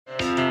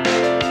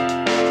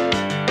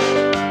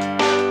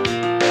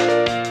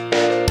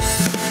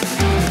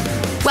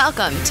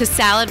Welcome to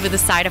Salad with a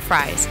Side of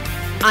Fries.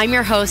 I'm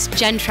your host,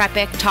 Jen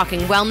Trepic,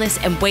 talking wellness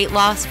and weight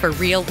loss for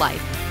real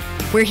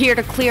life. We're here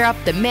to clear up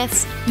the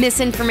myths,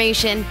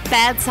 misinformation,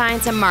 bad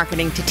science, and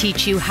marketing to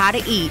teach you how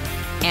to eat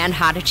and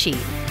how to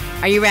cheat.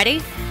 Are you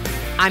ready?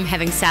 I'm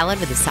having salad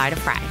with a side of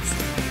fries.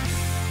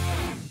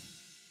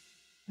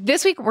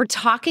 This week, we're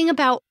talking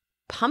about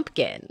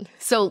pumpkin.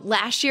 So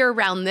last year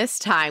around this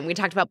time, we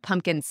talked about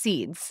pumpkin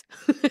seeds.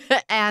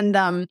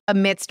 And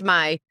amidst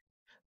my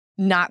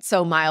not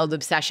so mild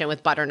obsession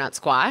with butternut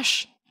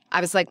squash,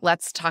 I was like,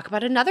 let's talk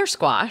about another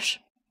squash,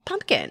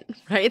 pumpkin,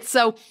 right?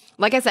 So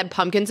like I said,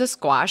 pumpkin's a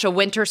squash, a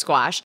winter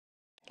squash.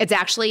 It's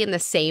actually in the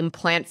same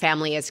plant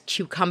family as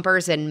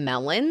cucumbers and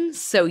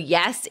melons. So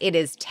yes, it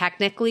is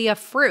technically a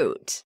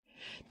fruit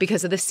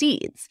because of the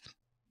seeds.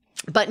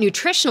 But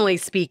nutritionally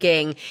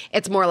speaking,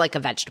 it's more like a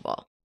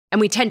vegetable.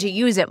 And we tend to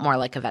use it more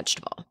like a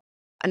vegetable.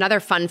 Another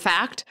fun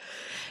fact,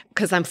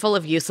 because I'm full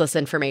of useless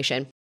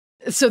information.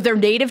 So they're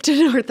native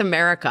to North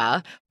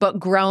America, but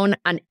grown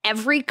on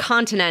every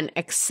continent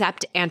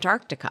except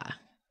Antarctica.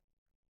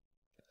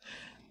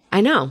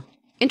 I know.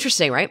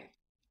 Interesting, right?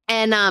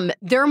 And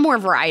there are more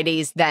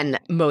varieties than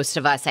most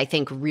of us, I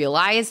think,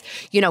 realize.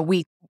 You know,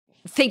 we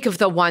think of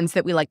the ones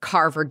that we like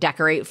carve or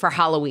decorate for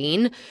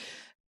Halloween.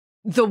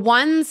 The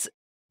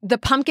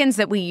pumpkins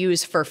that we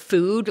use for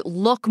food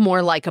look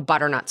more like a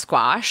butternut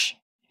squash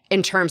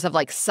in terms of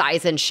like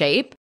size and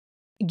shape.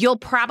 You'll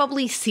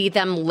probably see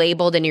them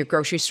labeled in your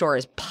grocery store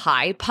as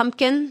pie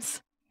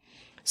pumpkins.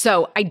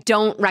 So I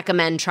don't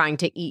recommend trying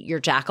to eat your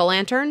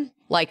jack-o'-lantern.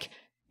 Like,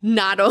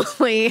 not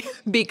only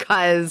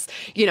because,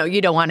 you know,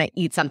 you don't want to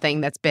eat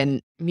something that's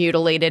been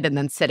mutilated and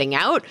then sitting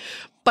out,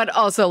 but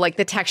also like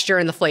the texture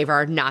and the flavor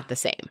are not the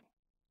same.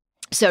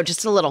 So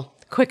just a little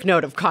quick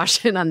note of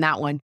caution on that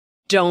one.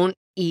 Don't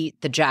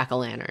eat the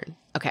jack-o'-lantern.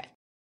 Okay.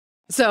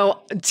 So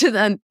to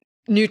the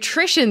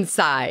nutrition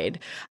side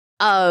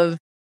of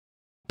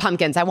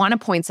pumpkins, I want to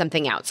point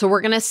something out. So we're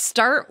going to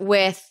start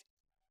with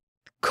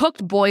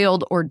cooked,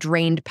 boiled, or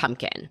drained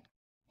pumpkin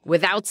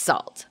without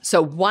salt.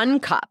 So 1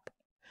 cup,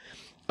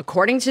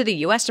 according to the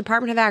U.S.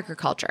 Department of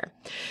Agriculture,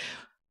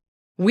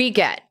 we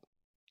get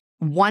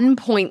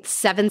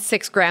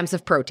 1.76 grams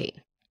of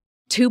protein,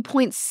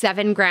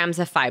 2.7 grams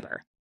of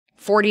fiber,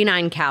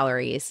 49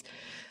 calories,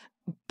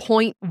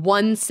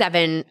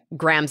 0.17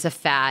 grams of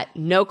fat,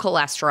 no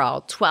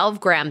cholesterol, 12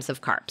 grams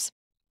of carbs.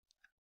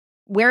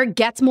 Where it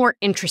gets more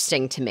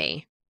interesting to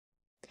me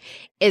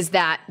is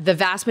that the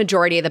vast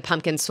majority of the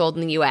pumpkin sold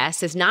in the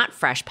U.S. is not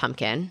fresh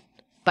pumpkin,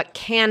 but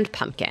canned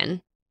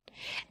pumpkin.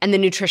 And the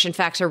nutrition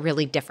facts are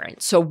really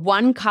different. So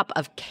 1 cup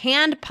of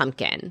canned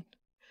pumpkin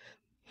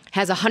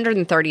has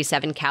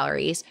 137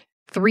 calories,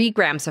 3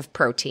 grams of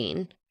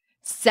protein,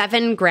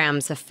 7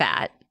 grams of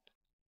fat,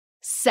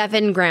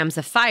 7 grams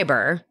of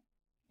fiber,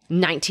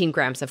 19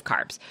 grams of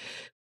carbs.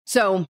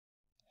 So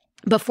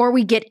before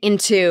we get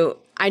into,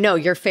 I know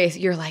your face,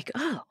 you're like,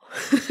 oh,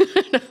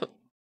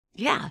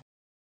 yeah.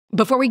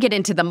 Before we get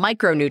into the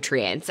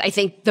micronutrients, I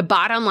think the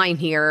bottom line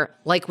here,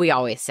 like we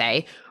always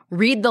say,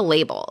 read the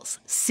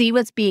labels, see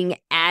what's being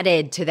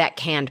added to that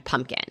canned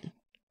pumpkin.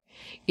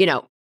 You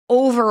know,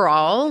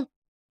 overall,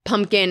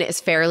 pumpkin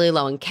is fairly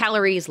low in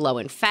calories, low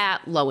in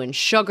fat, low in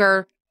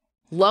sugar,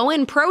 low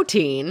in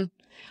protein,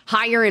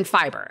 higher in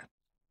fiber.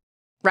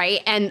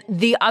 Right? And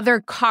the other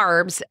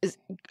carbs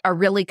are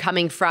really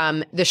coming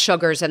from the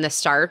sugars and the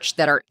starch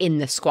that are in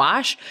the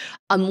squash,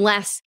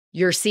 unless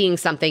you're seeing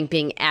something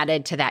being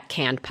added to that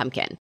canned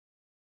pumpkin.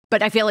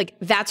 But I feel like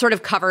that sort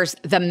of covers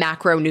the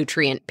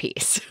macronutrient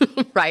piece,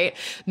 right?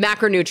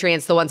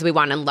 Macronutrients, the ones we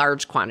want in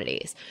large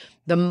quantities.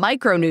 The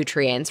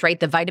micronutrients, right?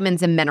 The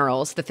vitamins and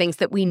minerals, the things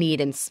that we need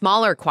in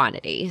smaller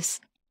quantities.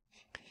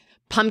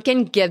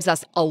 Pumpkin gives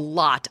us a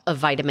lot of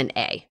vitamin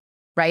A.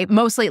 Right?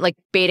 Mostly like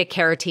beta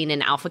carotene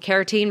and alpha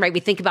carotene, right? We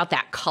think about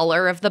that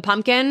color of the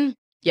pumpkin.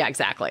 Yeah,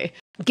 exactly.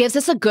 Gives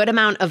us a good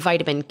amount of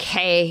vitamin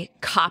K,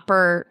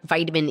 copper,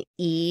 vitamin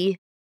E,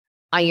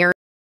 iron,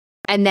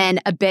 and then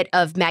a bit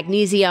of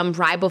magnesium,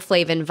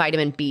 riboflavin,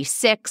 vitamin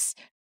B6,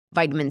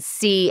 vitamin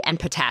C, and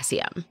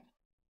potassium.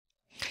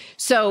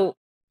 So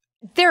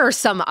there are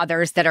some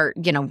others that are,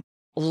 you know,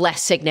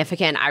 less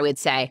significant, I would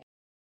say.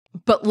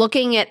 But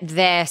looking at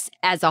this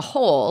as a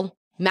whole,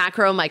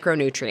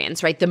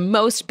 micronutrients, right? The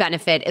most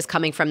benefit is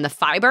coming from the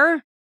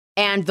fiber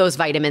and those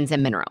vitamins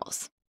and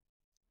minerals.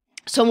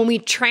 So when we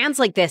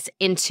translate this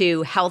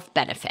into health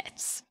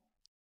benefits,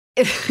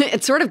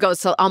 it sort of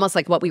goes to almost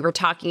like what we were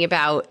talking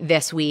about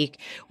this week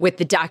with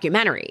the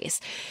documentaries,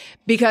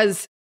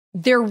 because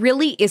there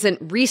really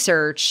isn't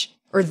research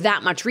or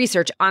that much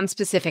research on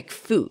specific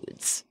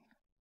foods,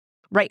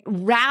 right?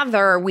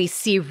 Rather, we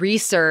see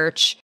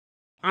research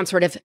on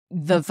sort of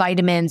the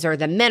vitamins or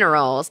the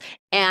minerals.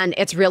 And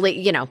it's really,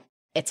 you know,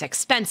 it's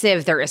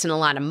expensive. There isn't a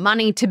lot of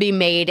money to be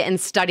made in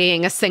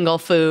studying a single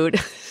food.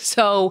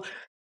 So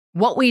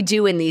what we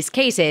do in these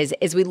cases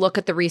is we look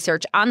at the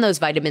research on those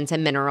vitamins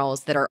and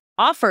minerals that are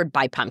offered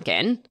by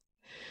pumpkin,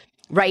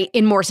 right,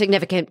 in more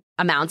significant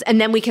amounts.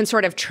 And then we can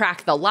sort of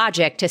track the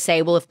logic to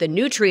say, well, if the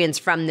nutrients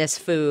from this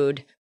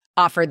food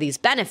offer these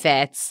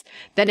benefits,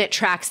 then it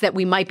tracks that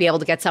we might be able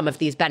to get some of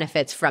these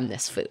benefits from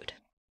this food,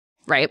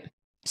 right?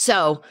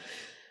 So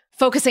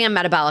focusing on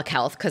metabolic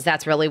health, because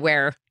that's really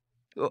where,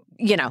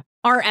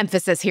 our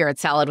emphasis here at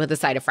Salad with a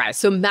Side of Fries.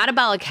 So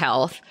metabolic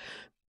health,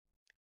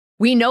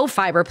 we know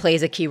fiber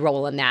plays a key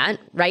role in that,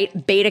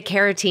 right? Beta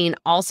carotene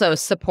also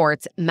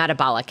supports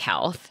metabolic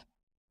health.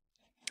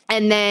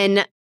 And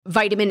then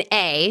vitamin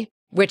A,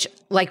 which,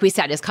 like we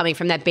said, is coming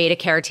from that beta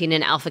carotene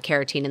and alpha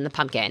carotene in the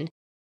pumpkin.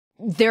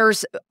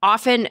 There's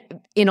often,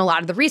 in a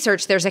lot of the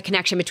research, there's a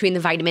connection between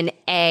the vitamin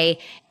A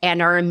and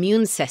our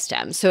immune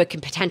system. So it can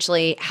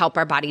potentially help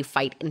our body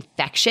fight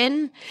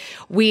infection.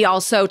 We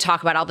also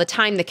talk about all the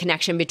time the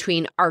connection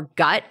between our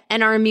gut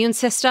and our immune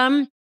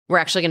system. We're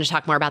actually going to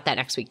talk more about that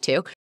next week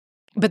too.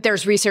 But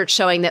there's research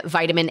showing that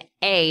vitamin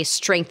A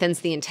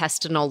strengthens the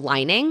intestinal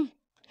lining,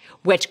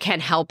 which can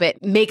help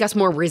it make us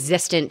more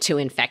resistant to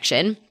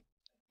infection.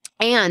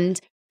 And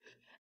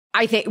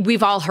I think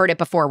we've all heard it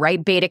before,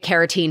 right? Beta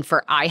carotene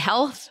for eye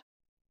health.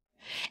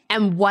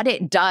 And what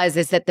it does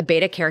is that the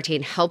beta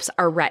carotene helps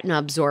our retina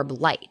absorb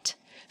light.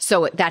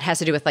 So that has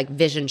to do with like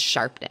vision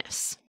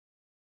sharpness.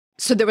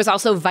 So there was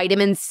also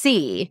vitamin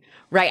C,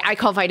 right? I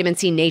call vitamin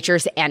C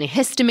nature's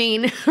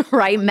antihistamine,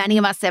 right? Many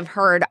of us have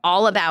heard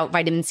all about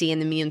vitamin C in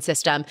the immune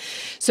system.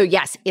 So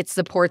yes, it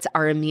supports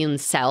our immune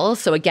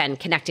cells. So again,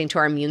 connecting to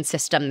our immune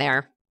system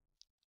there.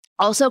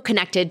 Also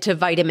connected to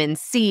vitamin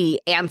C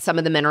and some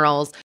of the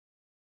minerals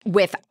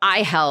with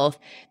eye health,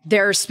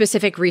 there's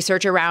specific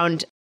research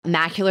around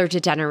macular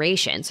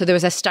degeneration. So there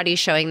was a study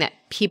showing that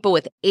people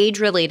with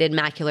age-related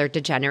macular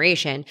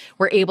degeneration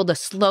were able to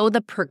slow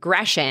the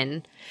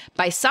progression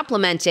by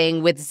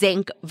supplementing with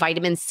zinc,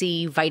 vitamin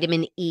C,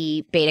 vitamin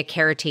E, beta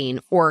carotene,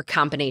 or a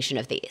combination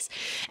of these.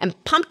 And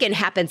pumpkin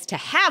happens to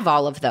have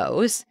all of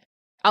those.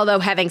 Although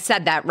having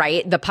said that,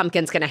 right, the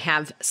pumpkin's going to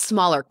have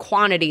smaller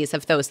quantities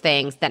of those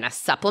things than a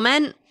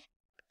supplement.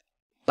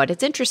 But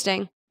it's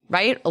interesting.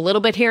 Right? A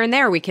little bit here and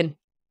there, we can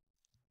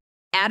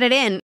add it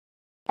in.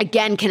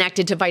 Again,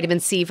 connected to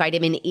vitamin C,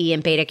 vitamin E,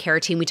 and beta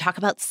carotene, we talk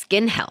about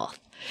skin health,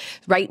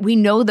 right? We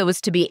know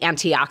those to be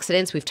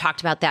antioxidants. We've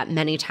talked about that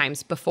many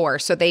times before.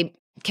 So they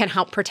can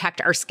help protect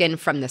our skin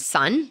from the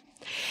sun.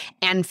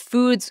 And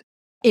foods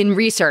in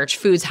research,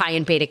 foods high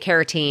in beta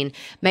carotene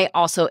may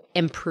also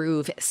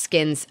improve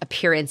skin's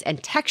appearance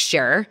and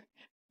texture,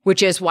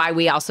 which is why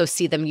we also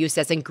see them used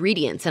as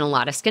ingredients in a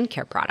lot of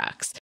skincare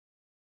products.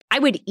 I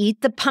would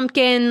eat the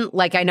pumpkin.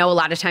 Like I know a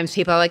lot of times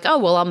people are like, oh,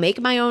 well, I'll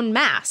make my own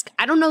mask.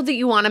 I don't know that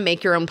you want to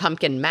make your own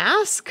pumpkin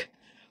mask,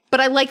 but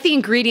I like the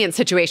ingredient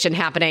situation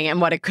happening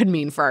and what it could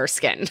mean for our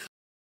skin.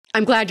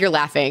 I'm glad you're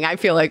laughing. I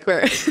feel like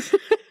we're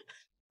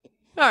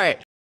all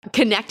right.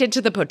 Connected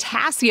to the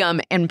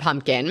potassium in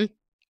pumpkin,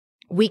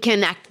 we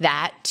connect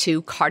that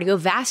to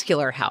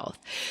cardiovascular health.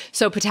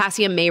 So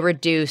potassium may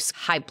reduce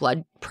high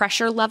blood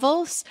pressure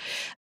levels.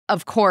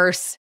 Of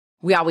course,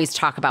 we always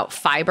talk about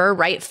fiber,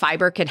 right?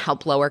 Fiber can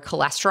help lower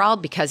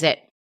cholesterol because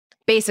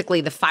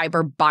the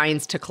fiber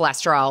binds to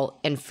cholesterol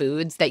in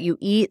foods that you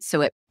eat. So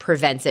it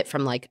prevents it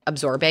from like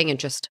absorbing and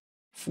just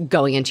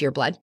going into your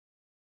blood.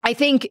 I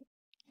think,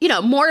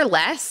 more or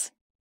less,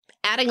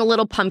 adding a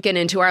little pumpkin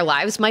into our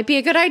lives might be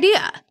a good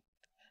idea.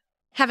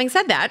 Having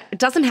said that, it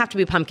doesn't have to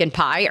be pumpkin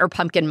pie or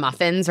pumpkin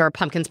muffins or a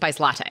pumpkin spice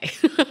latte,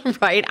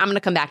 right? I'm going to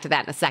come back to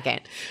that in a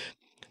second.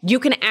 You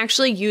can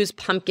actually use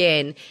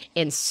pumpkin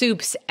in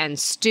soups and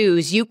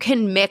stews. You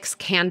can mix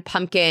canned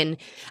pumpkin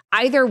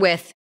either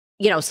with,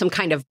 some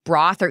kind of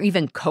broth or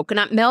even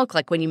coconut milk.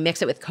 Like when you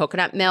mix it with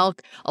coconut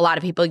milk, a lot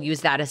of people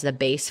use that as the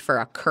base for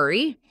a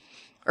curry.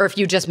 Or if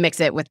you just mix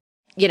it with,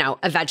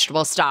 a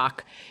vegetable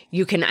stock,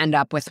 you can end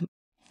up with,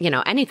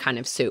 any kind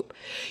of soup.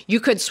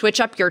 You could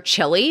switch up your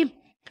chili.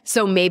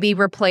 So maybe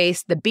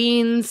replace the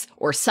beans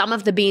or some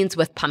of the beans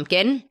with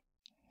pumpkin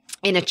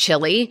in a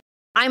chili.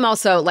 I'm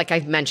also, like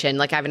I've mentioned,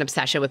 I have an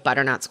obsession with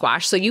butternut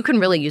squash. So you can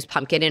really use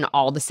pumpkin in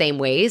all the same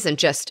ways and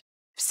just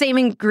same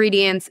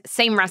ingredients,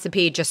 same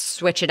recipe, just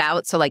switch it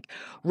out. So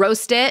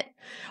roast it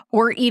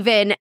or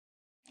even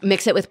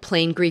mix it with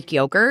plain Greek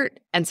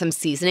yogurt and some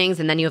seasonings.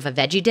 And then you have a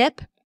veggie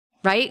dip,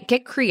 right?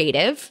 Get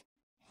creative,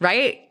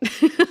 right?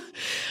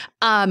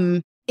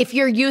 If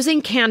you're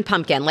using canned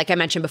pumpkin, like I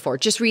mentioned before,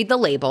 just read the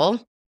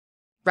label.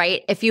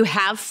 Right? If you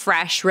have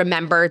fresh,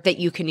 remember that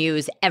you can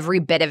use every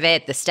bit of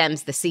it, the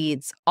stems, the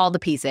seeds, all the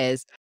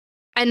pieces.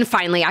 And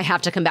finally, I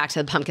have to come back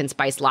to the pumpkin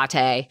spice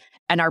latte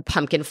and our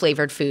pumpkin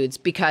flavored foods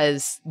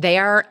because they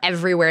are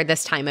everywhere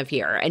this time of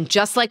year. And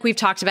just like we've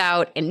talked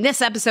about in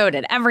this episode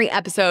and every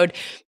episode,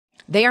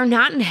 they are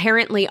not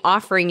inherently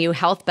offering you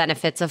health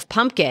benefits of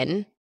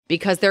pumpkin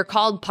because they're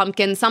called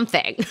pumpkin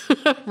something,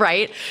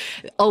 right?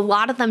 A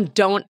lot of them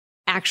don't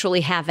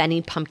actually have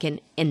any pumpkin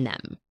in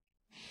them.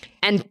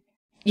 And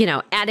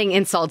adding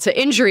insult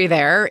to injury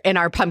there in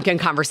our pumpkin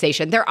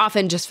conversation, they're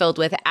often just filled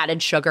with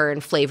added sugar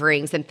and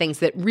flavorings and things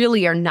that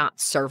really are not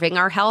serving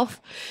our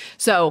health.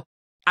 So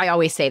I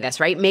always say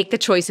this, right? Make the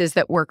choices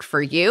that work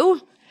for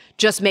you.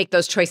 Just make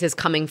those choices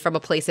coming from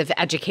a place of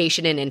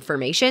education and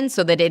information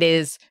so that it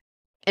is,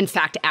 in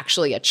fact,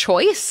 actually a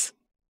choice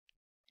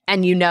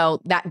And you know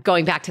that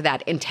going back to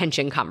that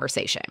intention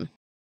conversation.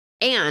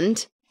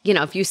 And,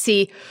 if you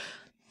see a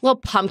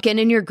little pumpkin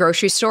in your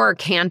grocery store or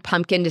canned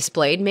pumpkin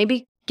displayed,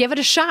 maybe give it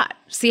a shot.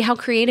 See how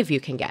creative you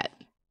can get.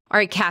 All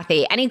right,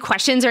 Kathy, any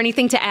questions or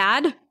anything to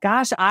add?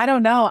 Gosh, I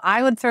don't know.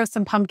 I would throw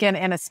some pumpkin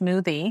in a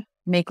smoothie,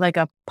 make like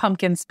a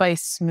pumpkin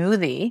spice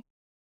smoothie.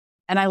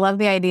 And I love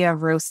the idea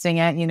of roasting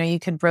it. You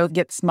could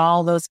get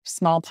those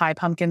small pie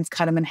pumpkins,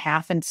 cut them in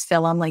half and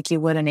fill them like you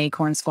would an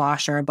acorn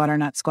squash or a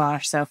butternut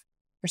squash. So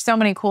there's so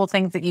many cool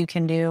things that you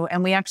can do.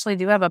 And we actually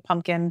do have a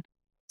pumpkin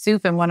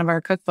soup in one of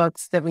our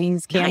cookbooks that we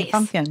use canned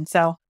pumpkin.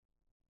 So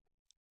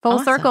full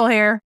circle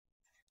here.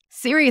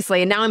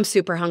 Seriously. And now I'm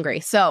super hungry.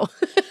 So,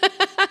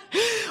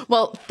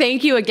 well,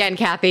 thank you again,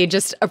 Kathy.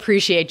 Just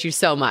appreciate you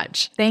so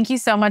much. Thank you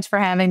so much for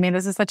having me.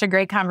 This is such a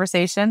great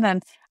conversation.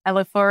 And I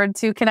look forward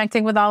to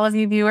connecting with all of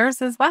you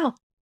viewers as well.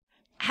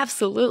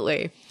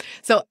 Absolutely.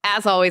 So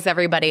as always,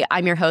 everybody,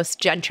 I'm your host,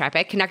 Jen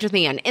Trepeck. Connect with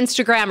me on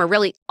Instagram or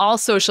really all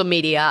social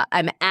media.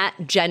 I'm at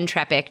Jen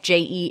Trepeck,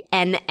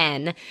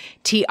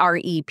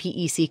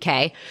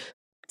 JenNTrepeck.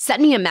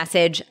 Send me a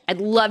message.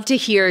 I'd love to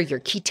hear your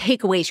key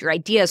takeaways, your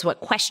ideas, what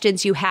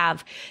questions you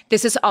have.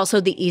 This is also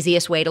the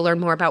easiest way to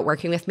learn more about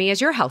working with me as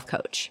your health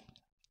coach.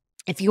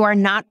 If you are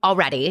not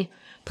already,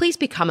 please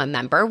become a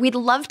member. We'd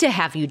love to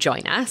have you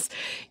join us.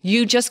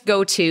 You just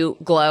go to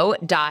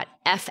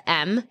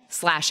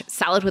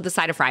glow.fm/salad with a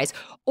side of fries,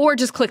 or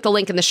just click the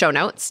link in the show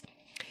notes.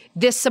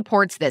 This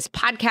supports this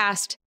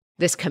podcast,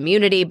 this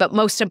community, but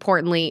most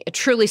importantly, it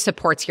truly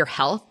supports your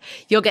health.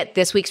 You'll get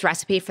this week's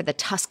recipe for the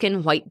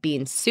Tuscan white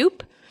bean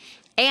soup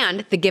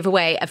and the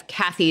giveaway of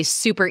Kathy's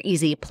super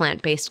easy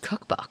plant-based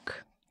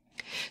cookbook.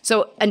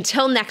 So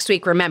until next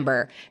week,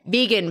 remember,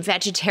 vegan,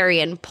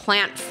 vegetarian,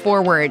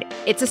 plant-forward,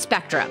 it's a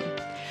spectrum.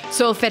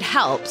 So if it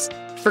helps,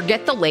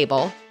 forget the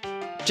label.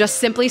 Just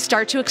simply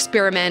start to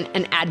experiment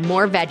and add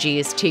more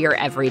veggies to your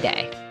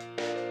everyday.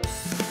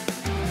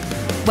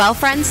 Well,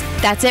 friends,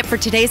 that's it for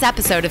today's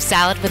episode of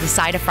Salad with a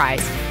Side of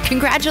Fries.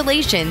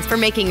 Congratulations for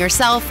making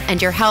yourself and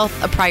your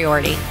health a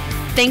priority.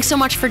 Thanks so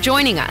much for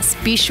joining us.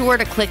 Be sure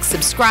to click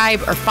subscribe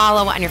or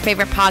follow on your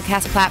favorite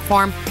podcast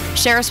platform.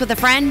 Share us with a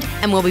friend,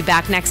 and we'll be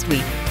back next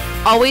week.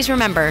 Always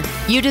remember,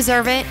 you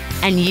deserve it,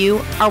 and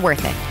you are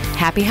worth it.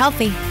 Happy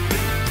healthy.